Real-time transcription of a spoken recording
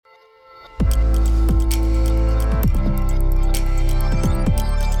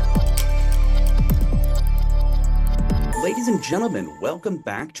and gentlemen, welcome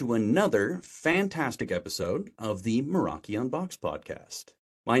back to another fantastic episode of the Meraki Unboxed podcast.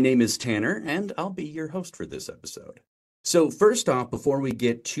 My name is Tanner, and I'll be your host for this episode. So first off, before we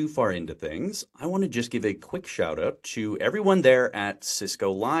get too far into things, I want to just give a quick shout out to everyone there at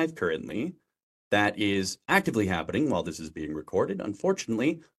Cisco Live currently. That is actively happening while this is being recorded.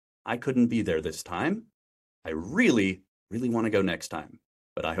 Unfortunately, I couldn't be there this time. I really want to go next time.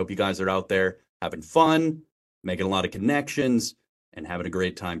 But I hope you guys are out there having fun, making a lot of connections, and having a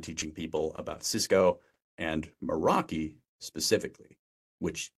great time teaching people about Cisco and Meraki specifically,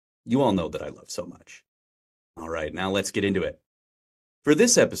 which you all know that I love so much. All right, now let's get into it. For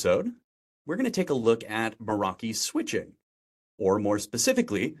this episode, we're going to take a look at Meraki switching, or more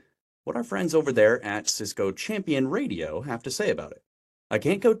specifically, what our friends over there at Cisco Champion Radio have to say about it. I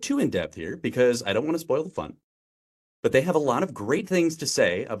can't go too in-depth here because I don't want to spoil the fun, but they have a lot of great things to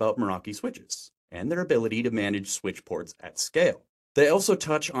say about Meraki switches and their ability to manage switch ports at scale. They also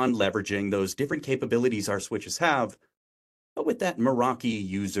touch on leveraging those different capabilities our switches have, but with that Meraki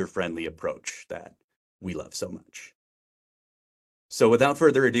user-friendly approach that we love so much. So without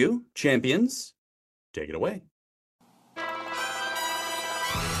further ado, champions, take it away.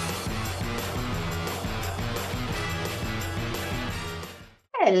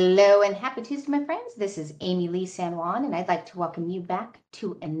 Hello and happy Tuesday, my friends. This is Amy Lee San Juan, and I'd like to welcome you back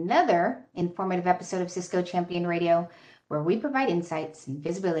to another informative episode of Cisco Champion Radio, where we provide insights and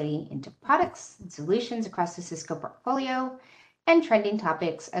visibility into products and solutions across the Cisco portfolio and trending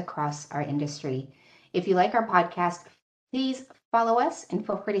topics across our industry. If you like our podcast, please follow us and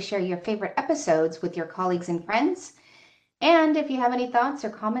feel free to share your favorite episodes with your colleagues and friends. And if you have any thoughts or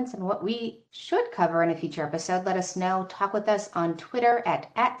comments on what we should cover in a future episode, let us know. Talk with us on Twitter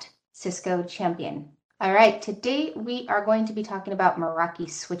at Cisco Champion. All right, today we are going to be talking about Meraki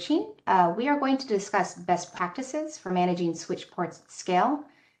switching. We are going to discuss best practices for managing switch ports at scale,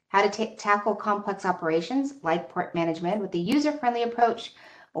 how to tackle complex operations like port management with a user-friendly approach.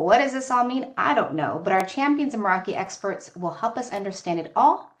 What does this all mean? I don't know, but our champions and Meraki experts will help us understand it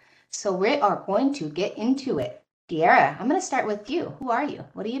all. So we are going to get into it. De'Ara, I'm going to start with you. Who are you?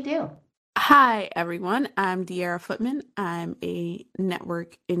 What do you do? Hi, everyone. I'm De'Ara Footman. I'm a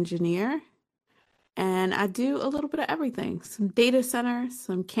network engineer, and I do a little bit of everything. Some data center,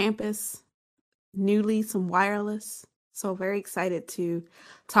 some campus, newly some wireless. So very excited to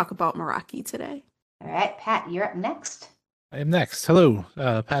talk about Meraki today. All right, Pat, you're up next. I am next. Hello,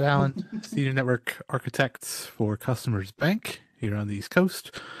 Pat Allen, Senior Network Architect for Customers Bank here on the East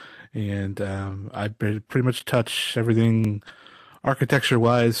Coast. And I pretty much touch everything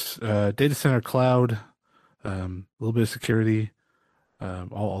architecture-wise, data center, cloud, a little bit of security,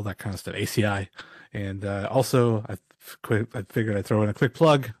 all that kind of stuff, ACI. And also, I figured I'd throw in a quick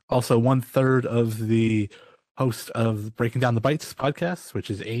plug. Also, 1/3 of the host of Breaking Down the Bytes podcast, which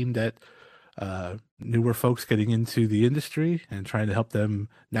is aimed at newer folks getting into the industry and trying to help them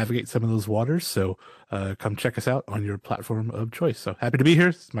navigate some of those waters. So come check us out on your platform of choice. So happy to be here.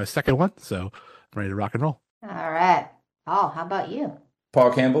 It's my second one, so I'm ready to rock and roll. All right. Paul, how about you?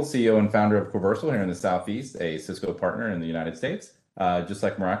 Paul Campbell, CEO and founder of Coversal here in the Southeast, a Cisco partner in the United States. Just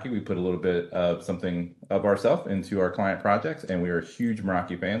like Meraki, we put a little bit of something of ourselves into our client projects, and we are huge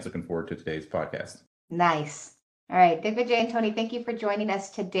Meraki fans. Looking forward to today's podcast. Nice. All right, Digvijay and Tony, thank you for joining us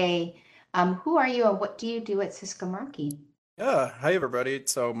today. Who are you and what do you do at Cisco Meraki? Yeah, hi everybody.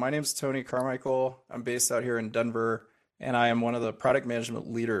 So my name's Tony Carmichael. I'm based out here in Denver, and I am one of the product management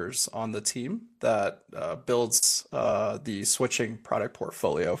leaders on the team that builds the switching product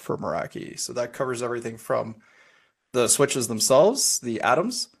portfolio for Meraki. So that covers everything from the switches themselves, the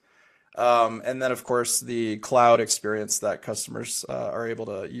atoms, and then of course the cloud experience that customers are able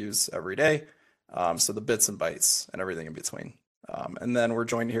to use every day. So the bits and bytes and everything in between. And then we're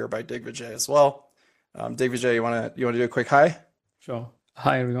joined here by Digvijay as well. Digvijay, you want to do a quick hi? Sure.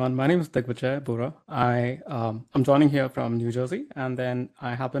 Hi everyone. My name is Digvijay Bura. I'm joining here from New Jersey, and then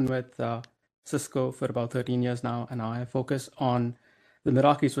I have been with Cisco for about 13 years now, and I focus on the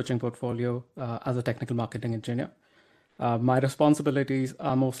Meraki switching portfolio as a technical marketing engineer. My responsibilities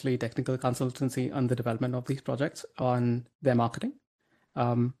are mostly technical consultancy on the development of these projects, on their marketing.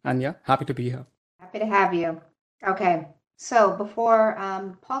 And yeah, happy to be here. Happy to have you. Okay. So before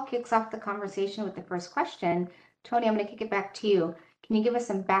Paul kicks off the conversation with the first question, Tony, I'm going to kick it back to you. Can you give us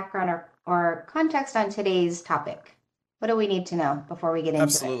some background or context on today's topic? What do we need to know before we get into it?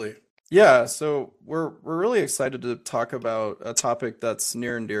 Absolutely. Yeah, so we're really excited to talk about a topic that's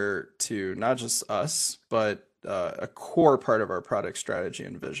near and dear to not just us, but a core part of our product strategy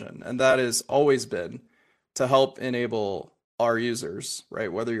and vision. And that has always been to help enable our users,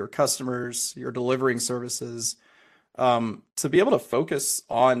 right? Whether you're customers, you're delivering services, to be able to focus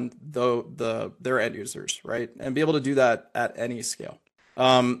on their end users, right? And be able to do that at any scale.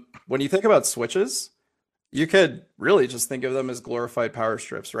 When you think about switches, you could really just think of them as glorified power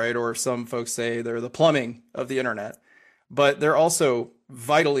strips, right? Or some folks say they're the plumbing of the internet, but they're also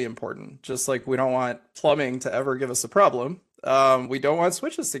vitally important. Just like we don't want plumbing to ever give us a problem, we don't want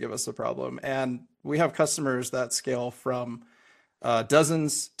switches to give us a problem. And we have customers that scale from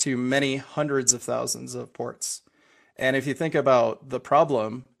dozens to many hundreds of thousands of ports. And if you think about the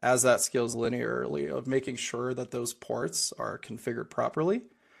problem as that scales linearly of making sure that those ports are configured properly,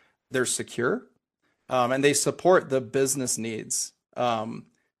 they're secure, and they support the business needs,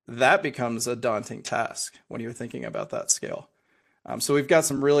 that becomes a daunting task when you're thinking about that scale. So we've got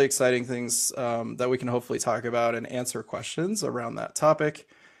some really exciting things that we can hopefully talk about and answer questions around that topic.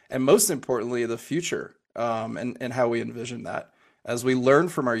 And most importantly, the future and how we envision that as we learn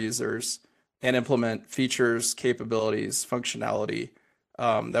from our users and implement features, capabilities, functionality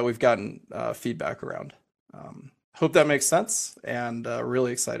that we've gotten feedback around. Hope that makes sense, and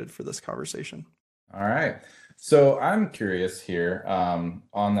really excited for this conversation. All right. So I'm curious here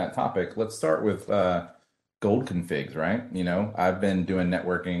on that topic. Let's start with gold configs, right? You know, I've been doing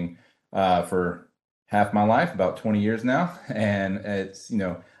networking for half my life, about 20 years now. And it's, you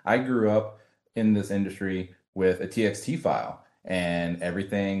know, I grew up in this industry with a TXT file, and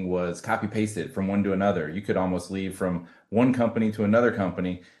everything was copy pasted from one to another. You could almost leave from one company to another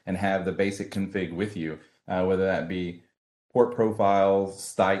company and have the basic config with you, whether that be port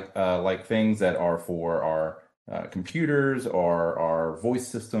profiles, like things that are for our computers or our voice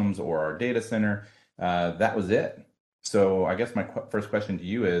systems or our data center. That was it. So I guess my first question to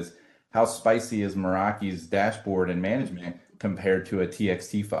you is, how spicy is Meraki's dashboard and management compared to a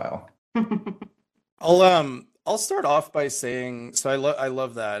TXT file? I'll start off by saying, so I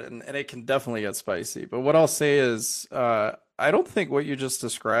love that, and it can definitely get spicy. But what I'll say is, I don't think what you just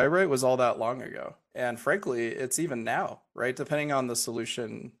described, right, was all that long ago. And frankly, it's even now, right, depending on the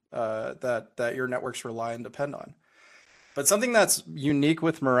solution that your networks rely and depend on. But something that's unique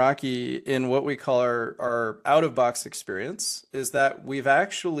with Meraki in what we call our out-of-box experience is that we've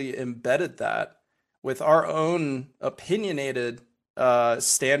actually embedded that with our own opinionated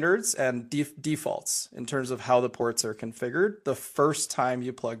standards and defaults in terms of how the ports are configured the first time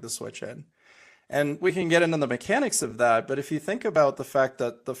you plug the switch in. And we can get into the mechanics of that, but if you think about the fact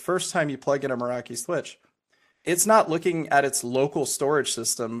that the first time you plug in a Meraki switch, it's not looking at its local storage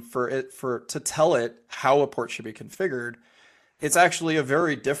system to tell it how a port should be configured. It's actually a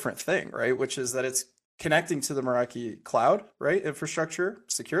very different thing, right? Which is that it's connecting to the Meraki cloud, right, infrastructure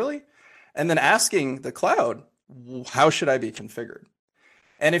securely, and then asking the cloud, how should I be configured?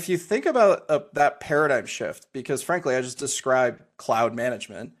 And if you think about that paradigm shift, because frankly, I just described cloud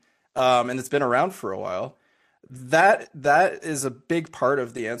management, and it's been around for a while, that is a big part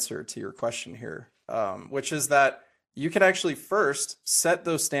of the answer to your question here, which is that you can actually first set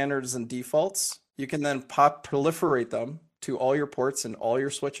those standards and defaults. You can then proliferate them to all your ports and all your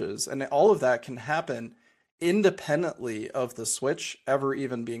switches, and all of that can happen independently of the switch ever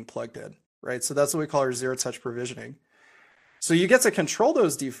even being plugged in, right? So that's what we call our zero-touch provisioning. So you get to control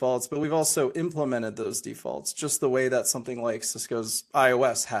those defaults, but we've also implemented those defaults just the way that something like Cisco's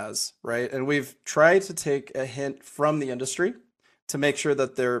iOS has, right? And we've tried to take a hint from the industry to make sure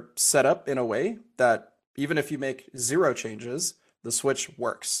that they're set up in a way that even if you make 0 changes, the switch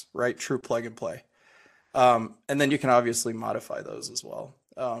works, right? True plug and play. And then you can obviously modify those as well.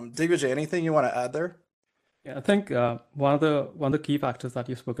 Digvijay, anything you want to add there? Yeah, I think one of the key factors that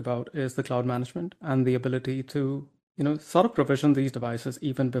you spoke about is the cloud management and the ability to sort of provision these devices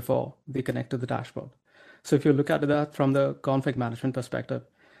even before they connect to the dashboard. So if you look at that from the config management perspective,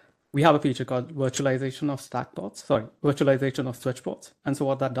 we have a feature called virtualization of switch ports. And so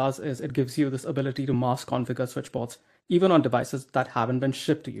what that does is it gives you this ability to mass configure switch ports even on devices that haven't been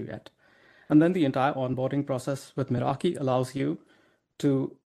shipped to you yet. And then the entire onboarding process with Meraki allows you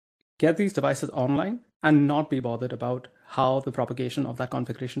to get these devices online and not be bothered about how the propagation of that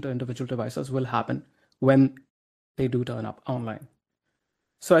configuration to individual devices will happen when they do turn up online.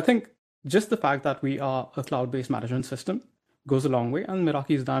 So I think just the fact that we are a cloud-based management system goes a long way, and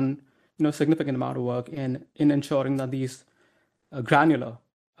Meraki's done a significant amount of work in ensuring that these granular,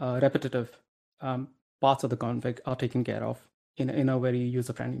 repetitive parts of the config are taken care of in a very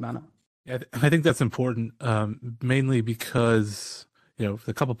user-friendly manner. Yeah, I think that's important, mainly because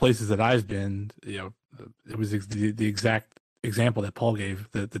the couple places that I've been, it was the exact example that Paul gave,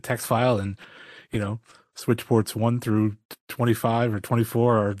 the text file, and switch ports 1 through 25 or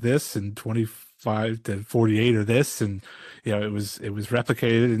 24 are this, and 25 to 48 are this, and it was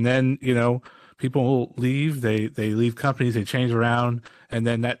replicated, and then people leave, they leave companies, they change around, and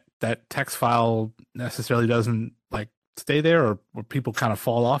then that text file necessarily doesn't like stay there, or people kind of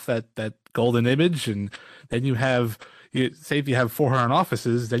fall off that golden image, and then you have, say if you have 400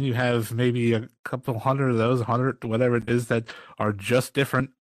 offices, then you have maybe a couple hundred of those, 100, whatever it is, that are just different,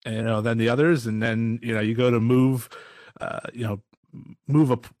 than the others, and then you go to move,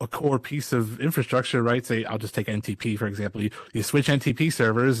 move a core piece of infrastructure, right? Say, I'll just take NTP, for example. You switch NTP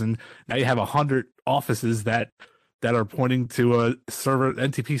servers, and now you have 100 offices that are pointing to a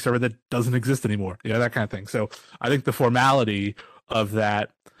NTP server that doesn't exist anymore. That kind of thing. So I think the formality of that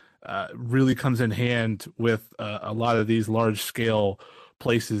really comes in hand with a lot of these large scale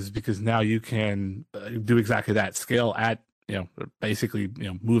places, because now you can do exactly that, scale at, basically,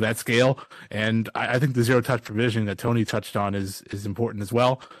 move at scale. And I think the zero touch provisioning that Tony touched on is important as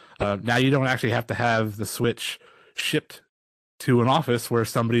well. Now you don't actually have to have the switch shipped to an office where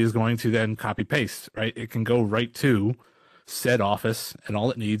somebody is going to then copy paste, right? It can go right to said office, and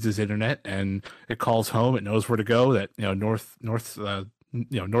all it needs is internet, and it calls home. It knows where to go. That north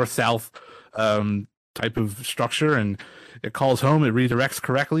south type of structure, and it calls home, it redirects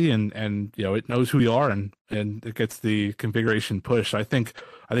correctly, and it knows who you are, and it gets the configuration push. I think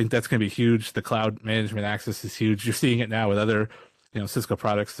that's going to be huge. The cloud management access is huge. You're seeing it now with other Cisco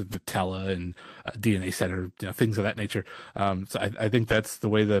products, Vitella and DNA Center, things of that nature. So I think that's the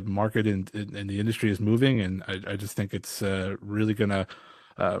way the market and the industry is moving, and I just think it's really going to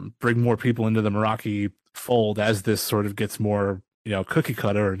bring more people into the Meraki fold as this sort of gets more cookie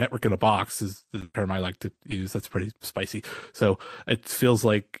cutter, or network in a box is the term I like to use. That's pretty spicy. So it feels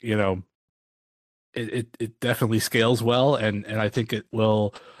like, it definitely scales well, and I think it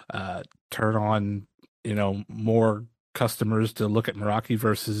will turn on, more customers to look at Meraki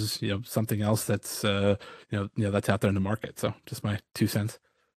versus, something else that's that's out there in the market. So just my 2 cents.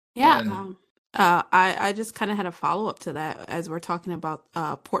 Yeah. And I just kind of had a follow-up to that as we're talking about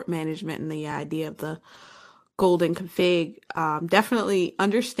port management and the idea of the golden config. Definitely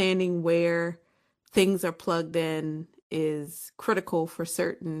understanding where things are plugged in is critical for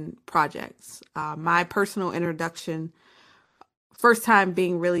certain projects. My personal introduction, first time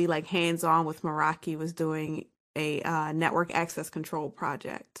being really like hands-on with Meraki, was doing a network access control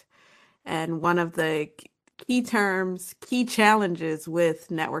project. And one of the key challenges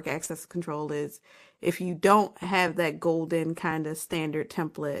with network access control is if you don't have that golden kind of standard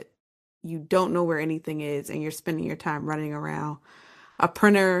template, you don't know where anything is, and you're spending your time running around. A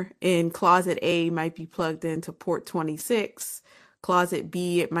printer in closet A might be plugged into port 26. Closet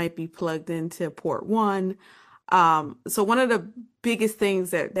B, it might be plugged into port 1. So one of the biggest things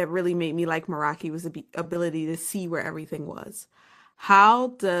that really made me like Meraki was the ability to see where everything was. How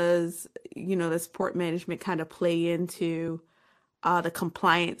does, this port management kind of play into the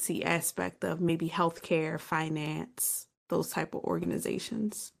compliancy aspect of maybe healthcare, finance, those type of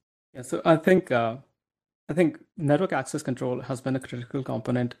organizations? Yeah, so I think network access control has been a critical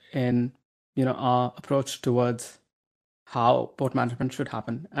component in our approach towards how port management should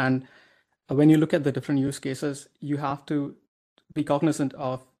happen. And when you look at the different use cases, you have to be cognizant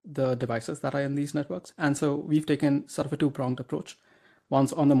of the devices that are in these networks. And so we've taken sort of a two-pronged approach.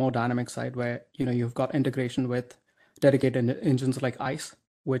 One's on the more dynamic side, where you've got integration with dedicated engines like ICE,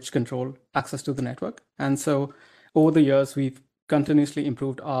 which control access to the network. And so over the years, we've continuously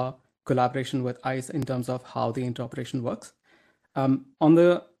improved our collaboration with ICE in terms of how the interoperation works. On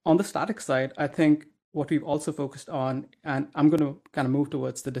the static side, I think what we've also focused on, and I'm going to kind of move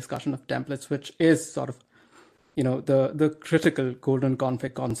towards the discussion of templates, which is sort of the critical golden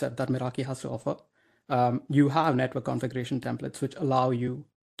config concept that Meraki has to offer. You have network configuration templates which allow you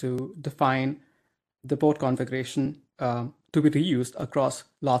to define the port configuration to be reused across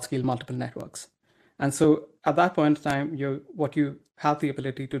large-scale multiple networks. And so at that point in time, what you have the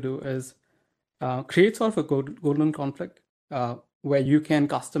ability to do is create sort of a golden config where you can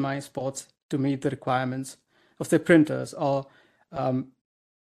customize ports to meet the requirements of the printers or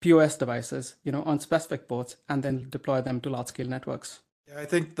POS devices, on specific ports, and then deploy them to large-scale networks. Yeah, I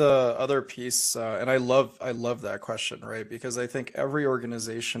think the other piece, and I love that question, right? Because I think every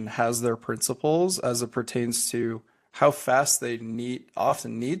organization has their principles as it pertains to how fast they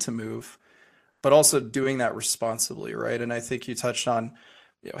often need to move, but also doing that responsibly, right? And I think you touched on,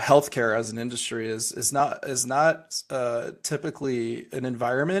 healthcare as an industry is not typically an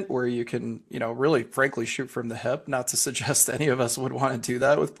environment where you can, really frankly shoot from the hip. Not to suggest any of us would want to do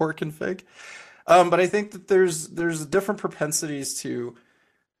that with port config, but I think that there's different propensities to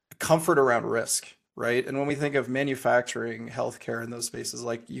comfort around risk, right? And when we think of manufacturing, healthcare, and those spaces,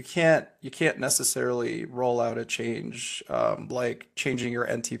 like you can't necessarily roll out a change like changing your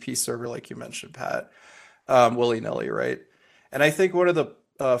NTP server, like you mentioned, Pat, willy-nilly, right? And I think one of the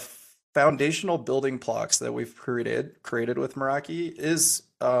foundational building blocks that we've created with Meraki is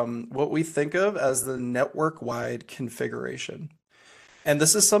what we think of as the network-wide configuration. And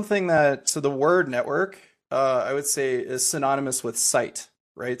this is something that, so the word network, I would say, is synonymous with site,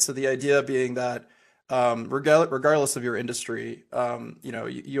 right? So the idea being that regardless of your industry,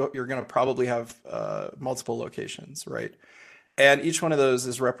 you're going to probably have multiple locations, right? And each one of those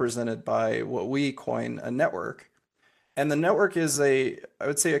is represented by what we coin a network. And the network is I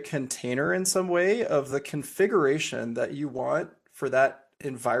would say, a container in some way of the configuration that you want for that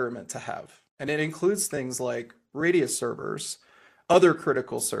environment to have. And it includes things like radius servers, other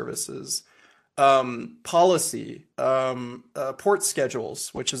critical services, policy, port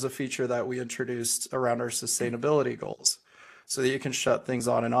schedules, which is a feature that we introduced around our sustainability goals, so that you can shut things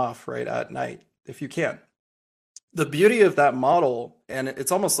on and off right at night if you can. The beauty of that model, and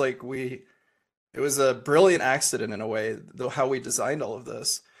it's almost like it was a brilliant accident in a way, though, how we designed all of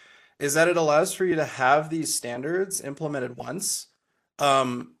this, is that it allows for you to have these standards implemented once,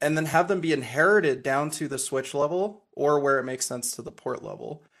 and then have them be inherited down to the switch level or where it makes sense to the port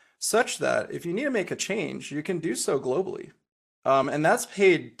level, such that if you need to make a change, you can do so globally. And that's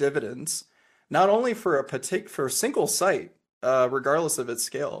paid dividends, not only for a single site, regardless of its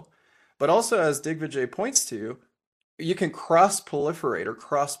scale, but also, as Digvijay points to, you can cross-proliferate or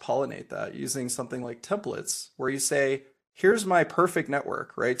cross-pollinate that using something like templates, where you say, here's my perfect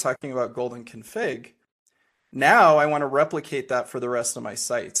network, right? Talking about golden config. Now I want to replicate that for the rest of my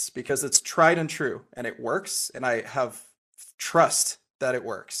sites because it's tried and true and it works, and I have trust that it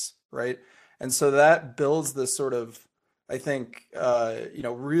works, right? And so that builds this sort of, I think,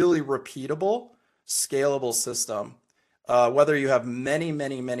 really repeatable, scalable system, whether you have many,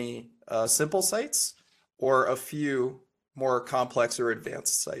 many, many simple sites or a few more complex or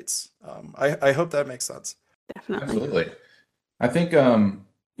advanced sites. I hope that makes sense. Definitely. Absolutely. I think,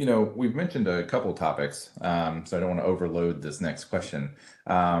 we've mentioned a couple topics, so I don't want to overload this next question.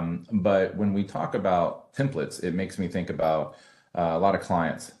 But when we talk about templates, it makes me think about a lot of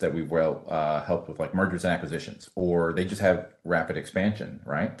clients that we've helped with, like mergers and acquisitions, or they just have rapid expansion,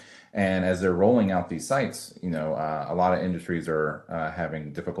 right? And as they're rolling out these sites, a lot of industries are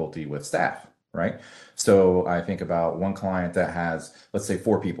having difficulty with staff, right? So I think about one client that has, let's say,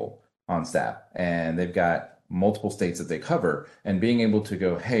 4 people on staff, and they've got multiple states that they cover, and being able to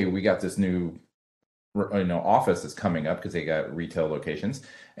go, hey, we got this new office that's coming up because they got retail locations,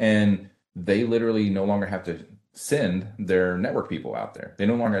 and they literally no longer have to send their network people out there. They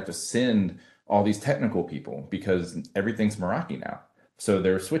no longer have to send all these technical people because everything's Meraki now. So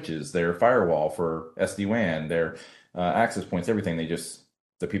their switches, their firewall for SD-WAN, their access points, everything,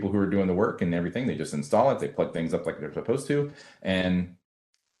 the people who are doing the work and everything, they just install it, they plug things up like they're supposed to, and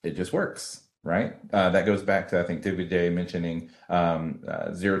it just works, right? That goes back to, I think, Digvijay mentioning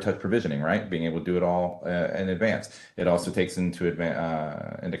zero-touch provisioning, right? Being able to do it all in advance. It also takes into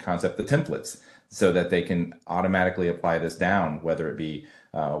concept the templates, so that they can automatically apply this down, whether it be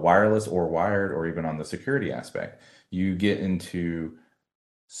wireless or wired, or even on the security aspect. You get into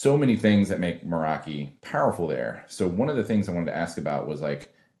so many things that make Meraki powerful there. So one of the things I wanted to ask about was,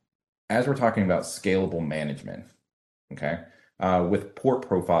 like, as we're talking about scalable management, okay, with port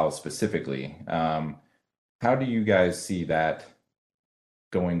profiles specifically, how do you guys see that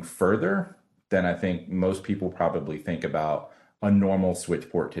going further than I think most people probably think about a normal switch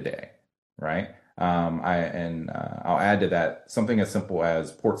port today, right? I'll add to that something as simple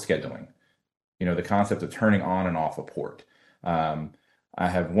as port scheduling. The concept of turning on and off a port. I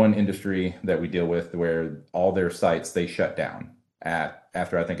have one industry that we deal with where all their sites, they shut down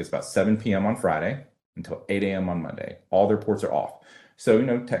after, I think it's about 7 p.m. on Friday until 8 a.m. on Monday. All their ports are off. So,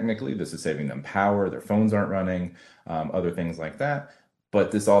 technically this is saving them power. Their phones aren't running, other things like that. But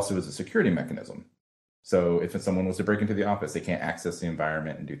this also is a security mechanism. So if someone was to break into the office, they can't access the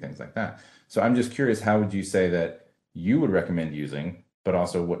environment and do things like that. So I'm just curious, how would you say that you would recommend using, but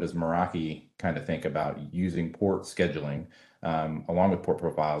also what does Meraki kind of think about using port scheduling along with port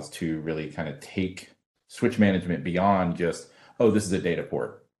profiles to really kind of take switch management beyond just, oh, this is a data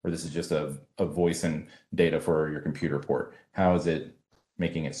port, or this is just a voice and data for your computer port. How is it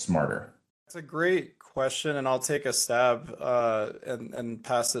making it smarter? It's a great question, and I'll take a stab and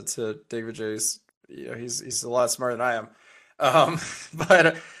pass it to Digvijay's. He's a lot smarter than I am.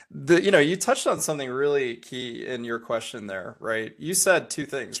 But you touched on something really key in your question there, right? You said 2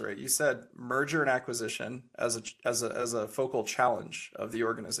 things, right? You said merger and acquisition as a focal challenge of the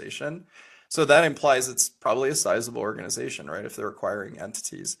organization. So that implies it's probably a sizable organization, right? If they're acquiring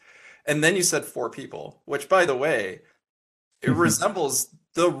entities. And then you said 4 people, which, by the way, it resembles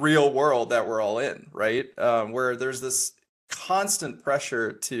the real world that we're all in, right? Where there's this constant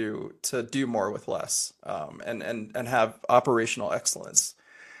pressure to do more with less, and have operational excellence.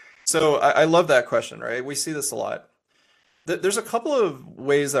 So I love that question, right? We see this a lot. There's a couple of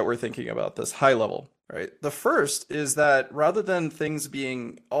ways that we're thinking about this high level, right? The first is that rather than things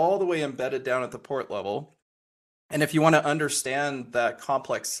being all the way embedded down at the port level, and if you want to understand that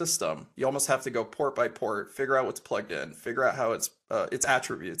complex system, you almost have to go port by port, figure out what's plugged in, figure out how its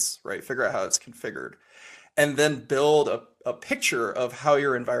attributes, right? Figure out how it's configured, and then build a picture of how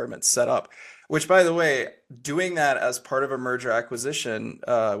your environment's set up. Which, by the way, doing that as part of a merger acquisition,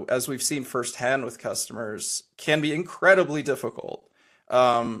 as we've seen firsthand with customers, can be incredibly difficult.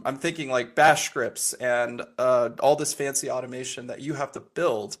 I'm thinking like bash scripts and all this fancy automation that you have to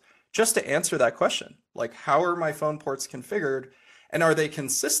build just to answer that question. Like, how are my phone ports configured, and are they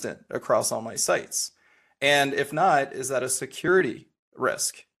consistent across all my sites? And if not, is that a security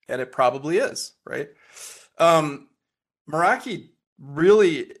risk? And it probably is, right? Meraki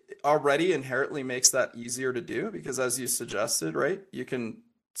really already inherently makes that easier to do because, as you suggested, right, you can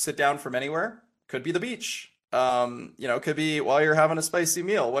sit down from anywhere. Could be the beach, could be while you're having a spicy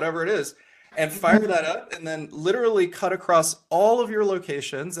meal, whatever it is, and fire that up and then literally cut across all of your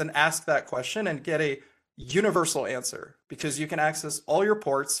locations and ask that question and get a universal answer because you can access all your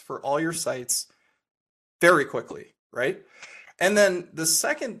ports for all your sites very quickly, right? And then the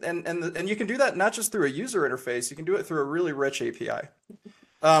second, and you can do that not just through a user interface, you can do it through a really rich API.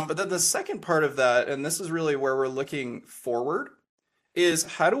 But then the second part of that, and this is really where we're looking forward, is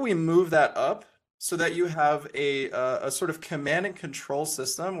how do we move that up so that you have a sort of command and control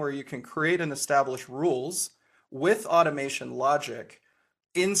system where you can create and establish rules with automation logic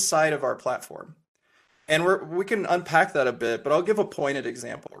inside of our platform. And we can unpack that a bit, but I'll give a pointed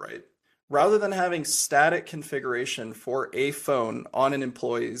example, right? Rather than having static configuration for a phone on an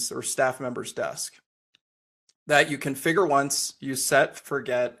employee's or staff member's desk, that you configure once, you set,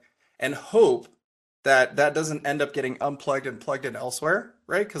 forget, and hope that that doesn't end up getting unplugged and plugged in elsewhere,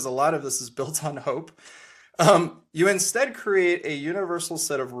 right? Because a lot of this is built on hope. You instead create a universal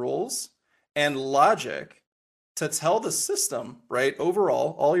set of rules and logic to tell the system, right,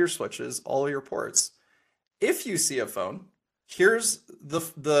 overall, all your switches, all your ports, if you see a phone, here's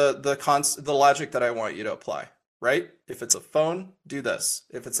the logic that I want you to apply, right? If it's a phone, do this.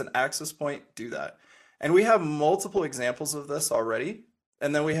 If it's an access point, do that. And we have multiple examples of this already.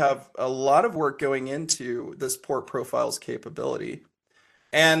 And then we have a lot of work going into this port profiles capability.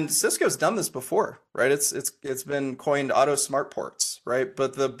 And Cisco's done this before, right? It's been coined auto smart ports, right?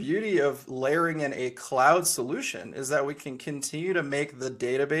 But the beauty of layering in a cloud solution is that we can continue to make the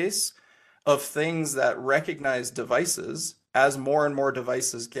database of things that recognize devices. As more and more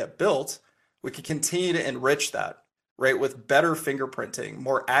devices get built, we can continue to enrich that, right? With better fingerprinting,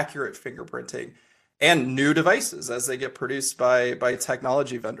 more accurate fingerprinting, and new devices as they get produced by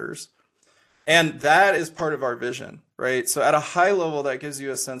technology vendors. And that is part of our vision, right? So at a high level, that gives you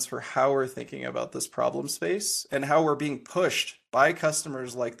a sense for how we're thinking about this problem space and how we're being pushed by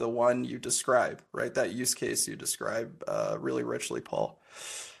customers like the one you describe, right? That use case you describe really richly, Paul.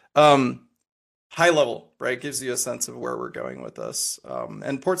 High level, right? Gives you a sense of where we're going with this.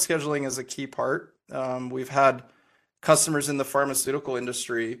 And port scheduling is a key part. We've had customers in the pharmaceutical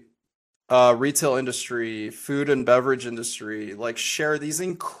industry, retail industry, food and beverage industry, like share these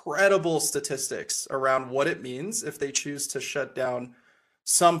incredible statistics around what it means if they choose to shut down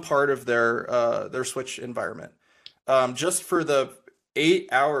some part of their switch environment. Just for the 8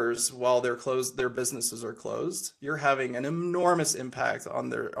 hours while they're closed, their businesses are closed, you're having an enormous impact on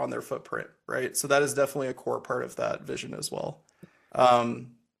their footprint, right? So that is definitely a core part of that vision as well.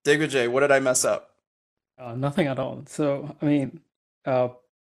 Digvijay, what did I mess up? Nothing at all. So, I mean,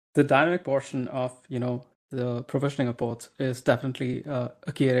 the dynamic portion of, the provisioning of ports is definitely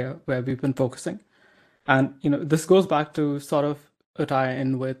a key area where we've been focusing. And, this goes back to sort of a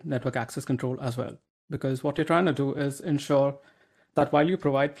tie-in with network access control as well, because what you're trying to do is ensure that while you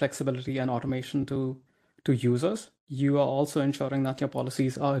provide flexibility and automation to users, you are also ensuring that your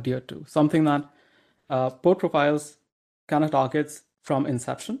policies are adhered to. Something that port profiles kind of targets from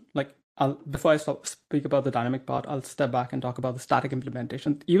inception. Like, before I speak about the dynamic part, I'll step back and talk about the static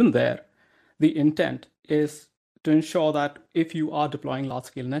implementation. Even there, the intent is to ensure that if you are deploying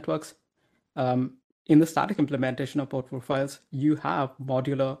large-scale networks, in the static implementation of port profiles, you have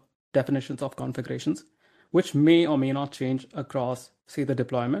modular definitions of configurations, which may or may not change across, say, the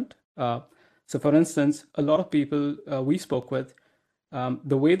deployment. So for instance, a lot of people we spoke with,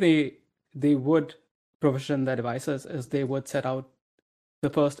 the way they they would provision their devices is they would set out the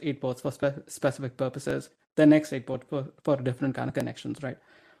first 8 ports for specific purposes, the next 8 port for different kind of connections, right?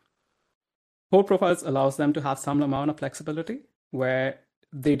 Port profiles allows them to have some amount of flexibility where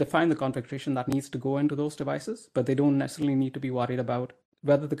they define the configuration that needs to go into those devices, but they don't necessarily need to be worried about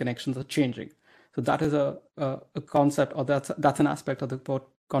whether the connections are changing. So that is a concept, or that's an aspect of the port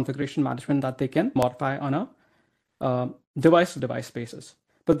configuration management that they can modify on a device-to-device basis.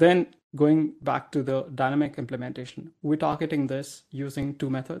 But then going back to the dynamic implementation, we're targeting this using 2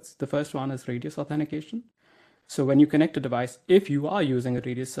 methods. The first one is radius authentication. So when you connect a device, if you are using a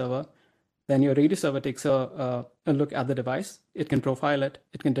radius server, then your radius server takes a look at the device. It can profile it.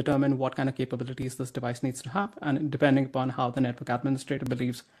 It can determine what kind of capabilities this device needs to have. And depending upon how the network administrator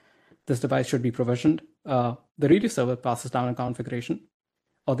believes this device should be provisioned, the radius server passes down a configuration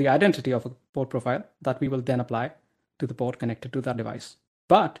or the identity of a port profile that we will then apply to the port connected to that device.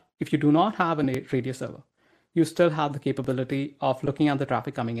 But if you do not have a radius server, you still have the capability of looking at the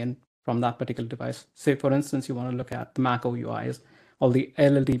traffic coming in from that particular device. Say, for instance, you want to look at the MAC OUIs, all the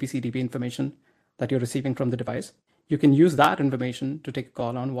LLDP, CDP information that you're receiving from the device. You can use that information to take a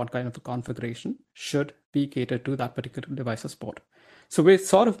call on what kind of a configuration should be catered to that particular device's port. So we're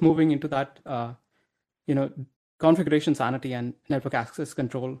sort of moving into that, configuration sanity and network access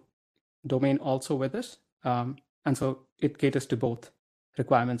control domain also with this. And so it caters to both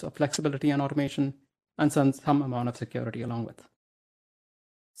requirements of flexibility and automation and some amount of security along with.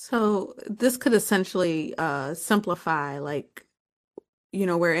 So this could essentially simplify, like,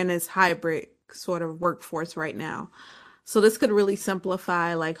 we're in this hybrid sort of workforce right now. So this could really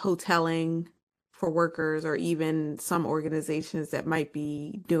simplify like hoteling for workers, or even some organizations that might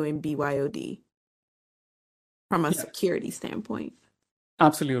be doing BYOD from a security standpoint.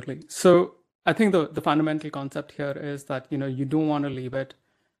 Absolutely. So I think the fundamental concept here is that, you don't want to leave it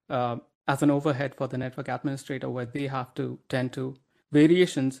as an overhead for the network administrator where they have to tend to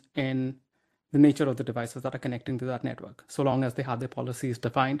variations in the nature of the devices that are connecting to that network. So long as they have their policies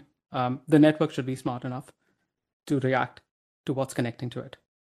defined, the network should be smart enough to react to what's connecting to it.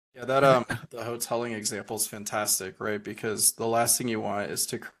 Yeah, that the hoteling example is fantastic, right? Because the last thing you want is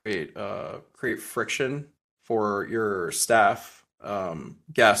to create friction for your staff,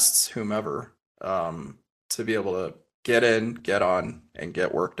 guests, whomever, to be able to get in, get on, and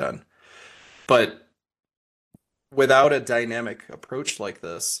get work done. But without a dynamic approach like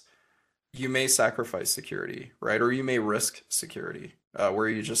this, you may sacrifice security, right? Or you may risk security, where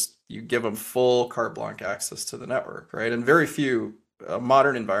you give them full carte blanche access to the network, right? And very few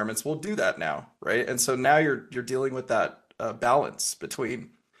modern environments will do that now, right? And so now you're dealing with that balance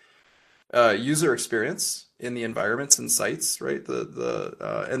between user experience in the environments and sites, right?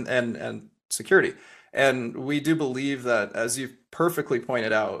 And security. And we do believe that, as you've perfectly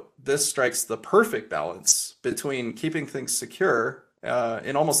pointed out, this strikes the perfect balance between keeping things secure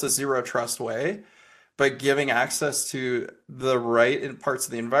in almost a zero trust way, but giving access to the right parts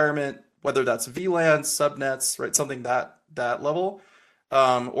of the environment, whether that's VLANs, subnets, right, something that level,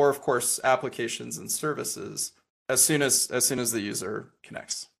 or of course applications and services as soon as the user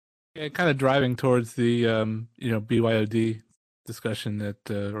connects. Yeah, kind of driving towards the BYOD discussion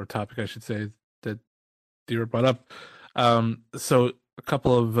or topic, I should say, that Deera brought up. So a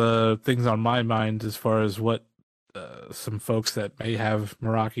couple of things on my mind as far as what some folks that may have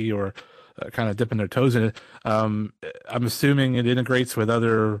Meraki or kind of dipping their toes in it. I'm assuming it integrates with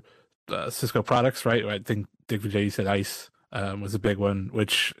other Cisco products, right? I think Digvijay, you said ICE was a big one,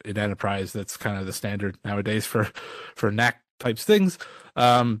 which in enterprise, that's kind of the standard nowadays for NAC types things.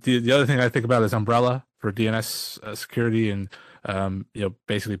 The other thing I think about is Umbrella for DNS security, and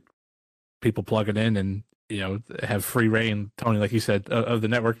basically people plug it in and have free reign, Tony, like you said, of the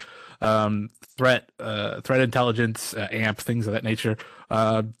network. Threat intelligence, AMP, things of that nature.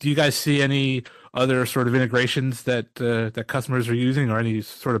 Do you guys see any other sort of integrations that customers are using, or any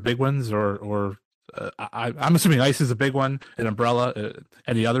sort of big ones, or I'm assuming ICE is a big one, and Umbrella.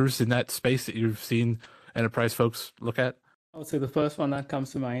 Any others in that space that you've seen enterprise folks look at? I would say the first one that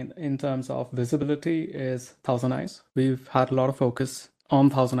comes to mind in terms of visibility is Thousand Eyes. We've had a lot of focus on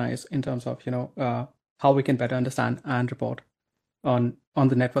Thousand Eyes in terms of how we can better understand and report on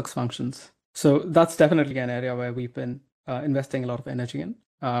the network's functions. So that's definitely an area where we've been investing a lot of energy in.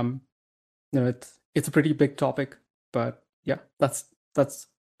 It's a pretty big topic, but yeah, that's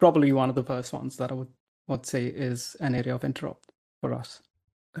probably one of the first ones that I would say is an area of interop for us.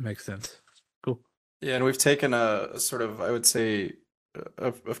 That makes sense. Cool. Yeah, and we've taken a sort of, I would say,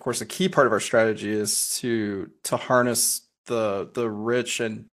 of course, a key part of our strategy is to harness the rich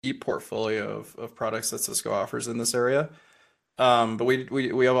and deep portfolio of products that Cisco offers in this area. But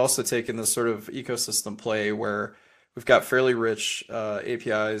we have also taken this sort of ecosystem play where we've got fairly rich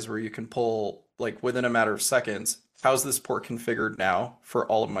APIs where you can pull like within a matter of seconds, how's this port configured now for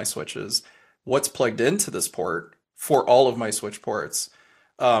all of my switches? What's plugged into this port for all of my switch ports?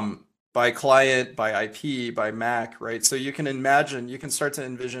 By client, by IP, by MAC, right? So you can start to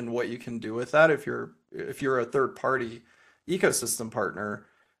envision what you can do with that if you're a third party ecosystem partner.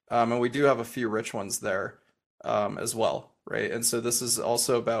 And we do have a few rich ones there as well, right? And so this is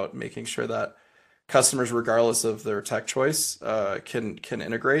also about making sure that customers, regardless of their tech choice, can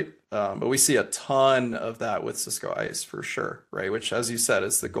integrate. But we see a ton of that with Cisco ICE for sure, right? Which, as you said,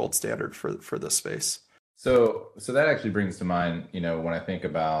 is the gold standard for this space. So that actually brings to mind, when I think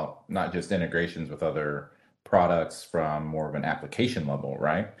about not just integrations with other products from more of an application level,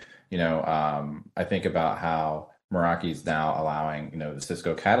 right? I think about how Meraki is now allowing, the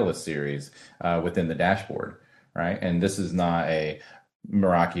Cisco Catalyst series within the dashboard, right? And this is not a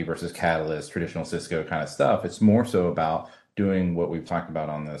Meraki versus Catalyst, traditional Cisco kind of stuff. It's more so about doing what we've talked about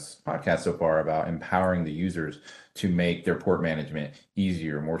on this podcast so far about empowering the users to make their port management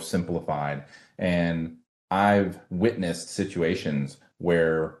easier, more simplified. And I've witnessed situations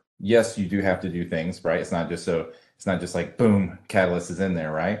where, yes, you do have to do things, right? It's not just like, boom, Catalyst is in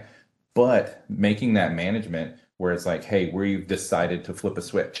there, right? But making that management where it's like, hey, we've decided to flip a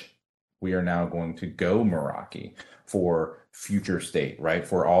switch. We are now going to go Meraki for future state, right?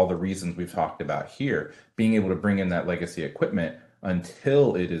 For all the reasons we've talked about here, being able to bring in that legacy equipment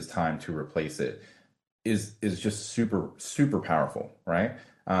until it is time to replace it is just super, super powerful, right?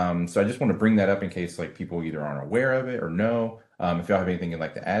 So I just want to bring that up in case like people either aren't aware of it or know. If y'all have anything you'd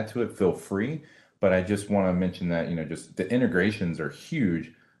like to add to it, feel free. But I just want to mention that, just the integrations are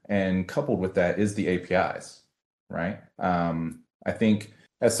huge. And coupled with that is the APIs, right? I think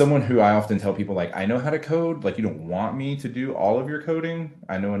as someone who I often tell people, like, I know how to code, like you don't want me to do all of your coding.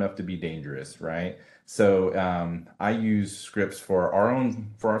 I know enough to be dangerous, right? So I use scripts for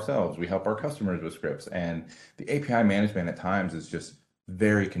ourselves. We help our customers with scripts. And the API management at times is just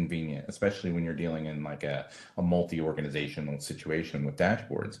very convenient, especially when you're dealing in like a multi-organizational situation with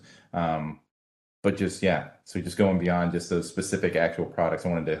dashboards. But so just going beyond just those specific actual products, I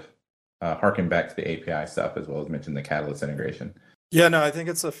wanted to harken back to the API stuff as well as mention the Catalyst integration. Yeah, no, I think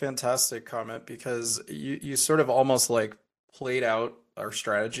it's a fantastic comment because you sort of almost like played out our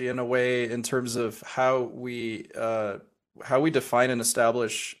strategy in a way in terms of how we define and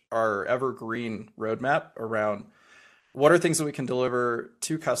establish our evergreen roadmap around what are things that we can deliver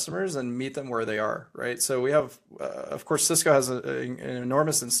to customers and meet them where they are, right? So we have, of course, Cisco has an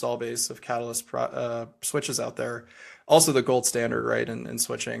enormous install base of Catalyst switches out there, also the gold standard, right, in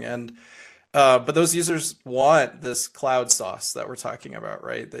switching. And but those users want this cloud sauce that we're talking about,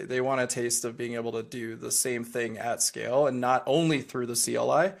 right? They want a taste of being able to do the same thing at scale and not only through the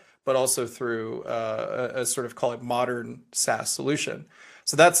CLI, but also through a sort of call it modern SaaS solution.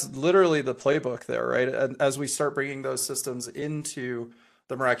 So that's literally the playbook there, right? And as we start bringing those systems into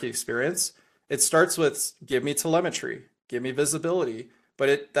the Meraki experience, it starts with give me telemetry, give me visibility,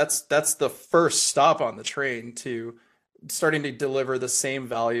 but that's the first stop on the train to starting to deliver the same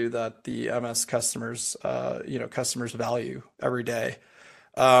value that the MS customers value every day.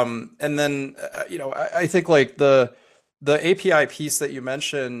 And then I think like the API piece that you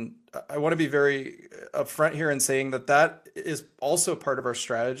mentioned, I want to be very upfront here in saying that is also part of our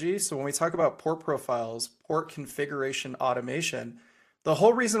strategy. So when we talk about port profiles, port configuration automation, the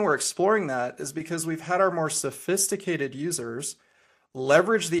whole reason we're exploring that is because we've had our more sophisticated users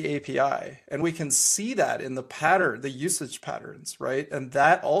leverage the API, and we can see that in the usage patterns, right? And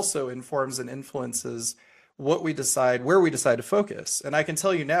that also informs and influences where we decide to focus. And I can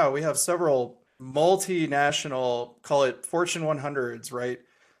tell you now, we have several multinational, call it Fortune 100s, right,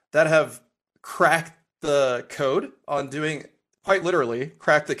 that have cracked the code on doing, quite literally,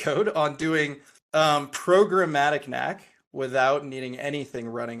 cracked the code on doing programmatic NAC without needing anything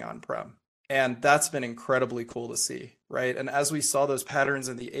running on-prem. And that's been incredibly cool to see, right? And as we saw those patterns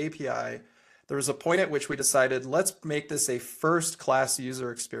in the API, there was a point at which we decided, let's make this a first-class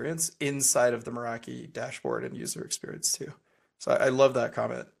user experience inside of the Meraki dashboard and user experience too. So I love that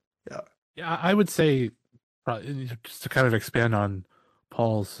comment. Yeah. Yeah, I would say, just to kind of expand on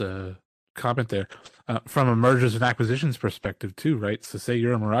Paul's comment there, from a mergers and acquisitions perspective too, right? So say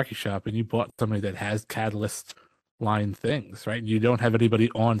you're a Meraki shop and you bought somebody that has Catalyst line things, right? You don't have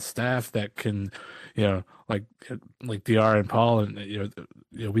anybody on staff that can, like DR and Paul, and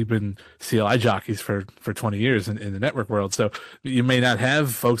we've been CLI jockeys for 20 years in the network world. So you may not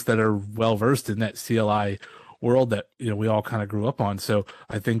have folks that are well versed in that CLI world that we all kind of grew up on. So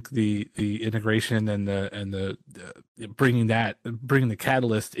I think the integration and the bringing the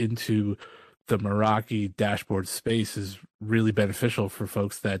Catalyst into the Meraki dashboard space is really beneficial for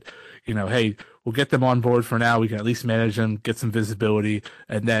folks that, hey, we'll get them on board for now. We can at least manage them, get some visibility,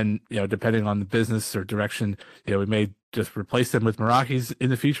 and then, depending on the business or direction, we may just replace them with Meraki's in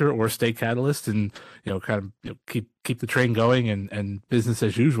the future or stay Catalyst and, kind of keep the train going and business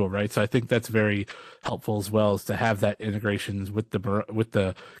as usual, right? So I think that's very helpful as well, as to have that integrations with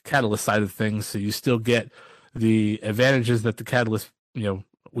the Catalyst side of things, so you still get the advantages that the Catalyst,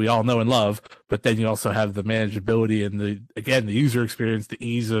 we all know and love, but then you also have the manageability and the user experience, the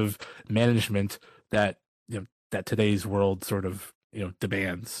ease of management that that today's world sort of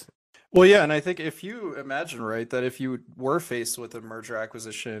demands. Well, yeah, and I think if you imagine, right, that if you were faced with a merger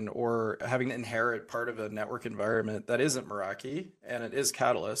acquisition or having to inherit part of a network environment that isn't Meraki and it is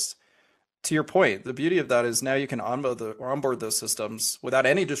Catalyst, to your point, the beauty of that is now you can onboard those systems without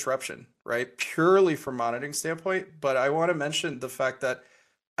any disruption, right? Purely from monitoring standpoint. But I want to mention the fact that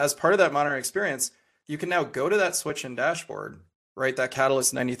as part of that monitoring experience, you can now go to that switch and dashboard, right? That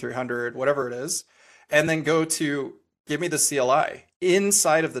Catalyst 9300, whatever it is, and then go to give me the CLI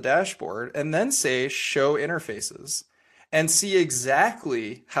inside of the dashboard and then say show interfaces and see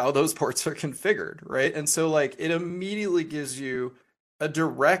exactly how those ports are configured, right? And so like it immediately gives you a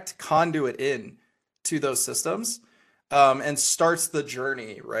direct conduit in to those systems, and starts the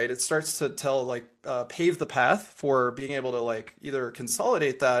journey, right? It starts to pave the path for being able to like either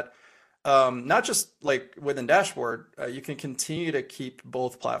consolidate that, not just like within dashboard, you can continue to keep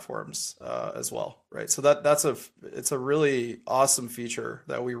both platforms as well, right? So it's a really awesome feature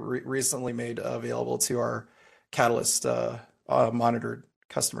that we recently made available to our Catalyst monitored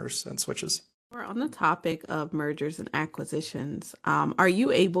customers and switches. We're on the topic of mergers and acquisitions. Are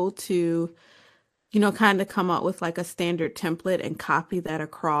you able to, kind of come up with like a standard template and copy that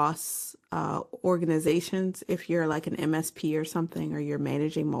across organizations if you're like an MSP or something, or you're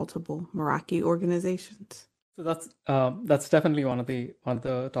managing multiple Meraki organizations? So that's definitely one of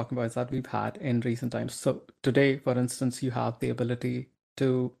the talking points that we've had in recent times. So today, for instance, you have the ability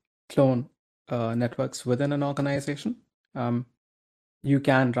to clone networks within an organization. You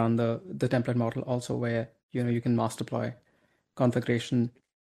can run the template model also, where you can mass deploy configuration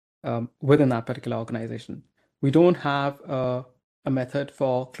within that particular organization. We don't have a method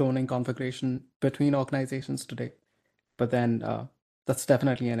for cloning configuration between organizations today, but then that's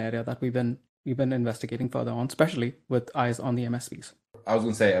definitely an area that we've been investigating further on, especially with eyes on the MSPs. I was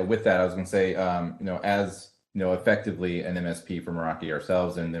going to say, as effectively an MSP for Meraki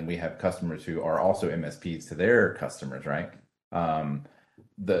ourselves, and then we have customers who are also MSPs to their customers, right?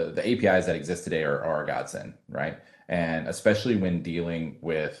 The APIs that exist today are a godsend, right? And especially when dealing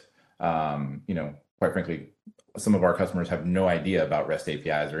with, quite frankly, some of our customers have no idea about REST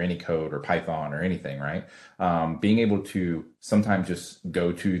APIs or any code or Python or anything, right? Being able to sometimes just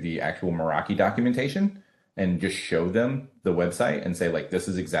go to the actual Meraki documentation and just show them the website and say, like, this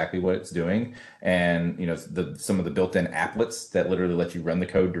is exactly what it's doing. And, some of the built-in applets that literally let you run the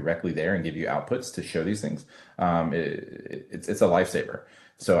code directly there and give you outputs to show these things. It's a lifesaver.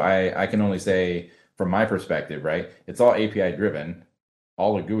 So I can only say from my perspective, right? It's all API driven.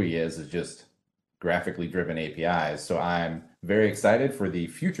 All a GUI is just graphically driven APIs. So I'm very excited for the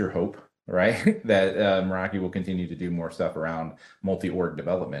future hope, right? That Meraki will continue to do more stuff around multi-org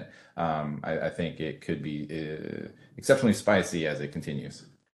development. I think it could be exceptionally spicy as it continues.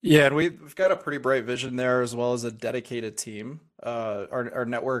 Yeah, and we've got a pretty bright vision there, as well as a dedicated team, our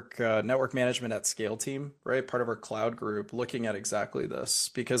network management at scale team, right? Part of our cloud group, looking at exactly this,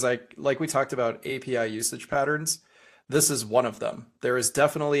 because like we talked about API usage patterns, this is one of them. There is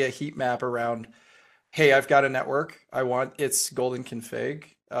definitely a heat map around, hey, I've got a network, I want its golden config,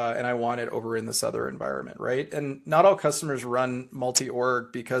 and I want it over in this other environment, right? And not all customers run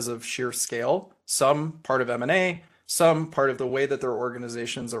multi-org because of sheer scale. Some part of M&A, some part of the way that their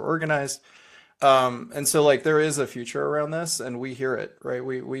organizations are organized. And so like there is a future around this, and we hear it, right?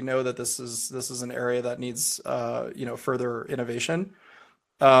 We know that this is an area that needs further innovation.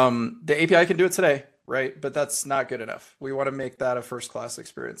 The API can do it today, right? But that's not good enough. We want to make that a first-class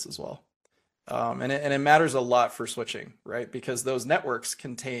experience as well. And it matters a lot for switching, right? Because those networks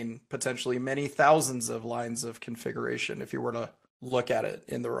contain potentially many thousands of lines of configuration if you were to look at it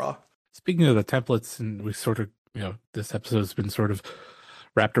in the raw. Speaking of the templates, and we sort of, this episode has been sort of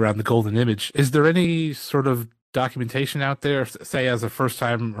wrapped around the golden image. Is there any sort of documentation out there, say as a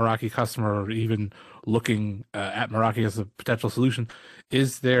first-time Meraki customer, or even looking at Meraki as a potential solution?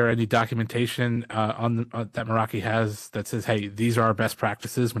 Is there any documentation that Meraki has that says, hey, these are our best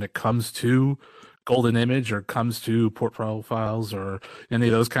practices when it comes to golden image or comes to port profiles or any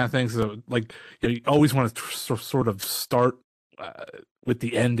of those kind of things. So like you always want to sort of start with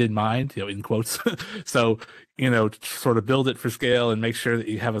the end in mind, in quotes. So, sort of build it for scale and make sure that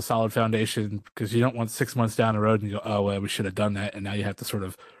you have a solid foundation, because you don't want 6 months down the road and you go, oh, well, we should have done that. And now you have to sort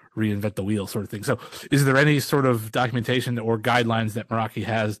of reinvent the wheel sort of thing. So is there any sort of documentation or guidelines that Meraki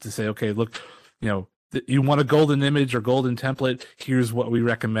has to say, okay, look, you want a golden image or golden template, here's what we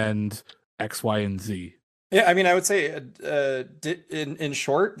recommend X, Y, and Z? Yeah, I mean, I would say in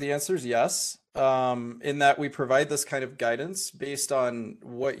short, the answer is yes. In that we provide this kind of guidance based on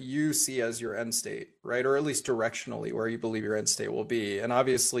what you see as your end state, right? Or at least directionally where you believe your end state will be. And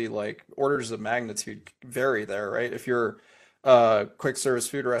obviously, like, orders of magnitude vary there, right? If you're a quick service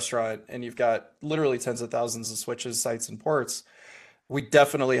food restaurant and you've got literally tens of thousands of switches, sites, and ports, we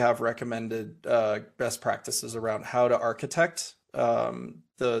definitely have recommended best practices around how to architect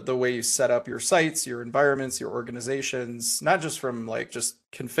the way you set up your sites, your environments, your organizations, not just from like just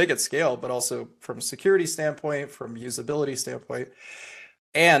config at scale, but also from a security standpoint, from usability standpoint.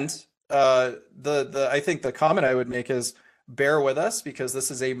 And I think the comment I would make is bear with us, because this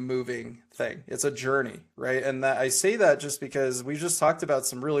is a moving thing. It's a journey, right? And that I say that just because we just talked about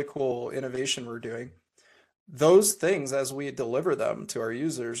some really cool innovation we're doing. Those things, as we deliver them to our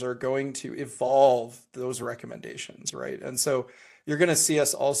users, are going to evolve those recommendations, right? And so you're going to see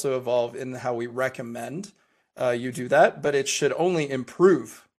us also evolve in how we recommend you do that, but it should only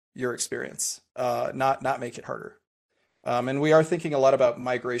improve your experience, not make it harder. And we are thinking a lot about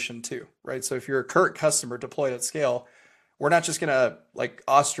migration too, right? So if you're a current customer deployed at scale, we're not just going to like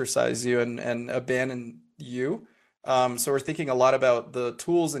ostracize you and abandon you. So we're thinking a lot about the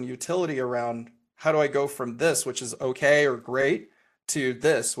tools and utility around how do I go from this, which is okay or great, to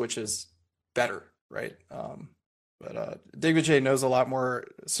this, which is better, right? But Digvijay knows a lot more,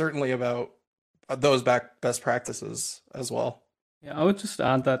 certainly, about those best practices as well. Yeah, I would just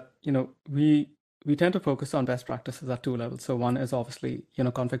add that, we tend to focus on best practices at two levels. So one is obviously,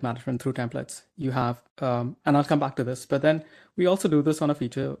 config management through templates. You have, and I'll come back to this, but then we also do this on a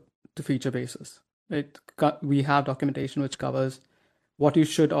feature to feature basis. We have documentation which covers what you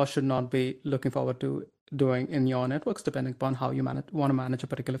should or should not be looking forward to doing in your networks, depending upon how you want to manage a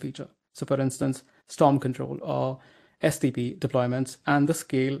particular feature. So for instance, storm control or STP deployments and the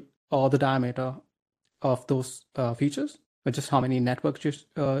scale or the diameter of those features, which is how many networks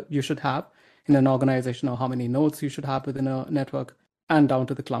you should have in an organization, or how many nodes you should have within a network, and down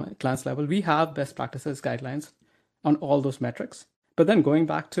to the client's level. We have best practices guidelines on all those metrics. But then going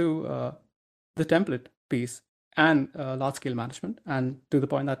back to the template piece and large scale management, and to the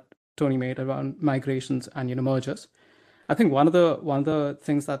point that Tony made around migrations and mergers, I think one of the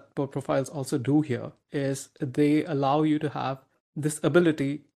things that port profiles also do here is they allow you to have this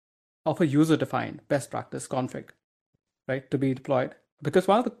ability of a user defined best practice config, right, to be deployed. Because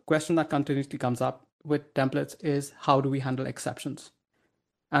one of the questions that continuously comes up with templates is, how do we handle exceptions?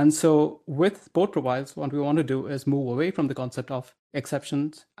 And so with port profiles, what we want to do is move away from the concept of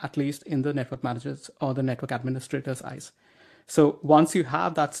exceptions, at least in the network managers or the network administrator's eyes. So once you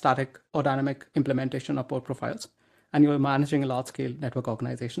have that static or dynamic implementation of port profiles, and you're managing a large scale network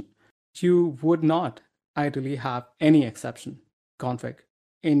organization, you would not ideally have any exception config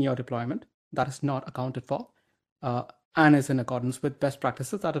in your deployment that is not accounted for and is in accordance with best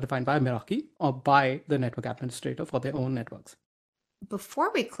practices that are defined by Meraki or by the network administrator for their own networks.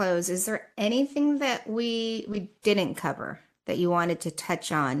 Before we close, is there anything that we didn't cover that you wanted to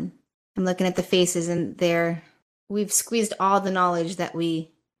touch on? I'm looking at the faces, and we've squeezed all the knowledge that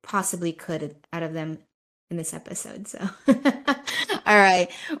we possibly could out of them in this episode. So, all right.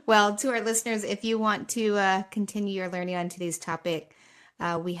 Well, to our listeners, if you want to continue your learning on today's topic,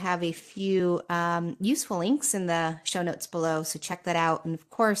 we have a few useful links in the show notes below. So check that out. And of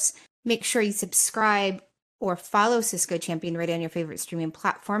course, make sure you subscribe or follow Cisco Champion Radio on your favorite streaming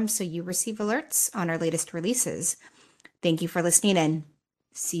platform so you receive alerts on our latest releases. Thank you for listening in.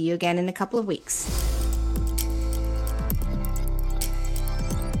 See you again in a couple of weeks.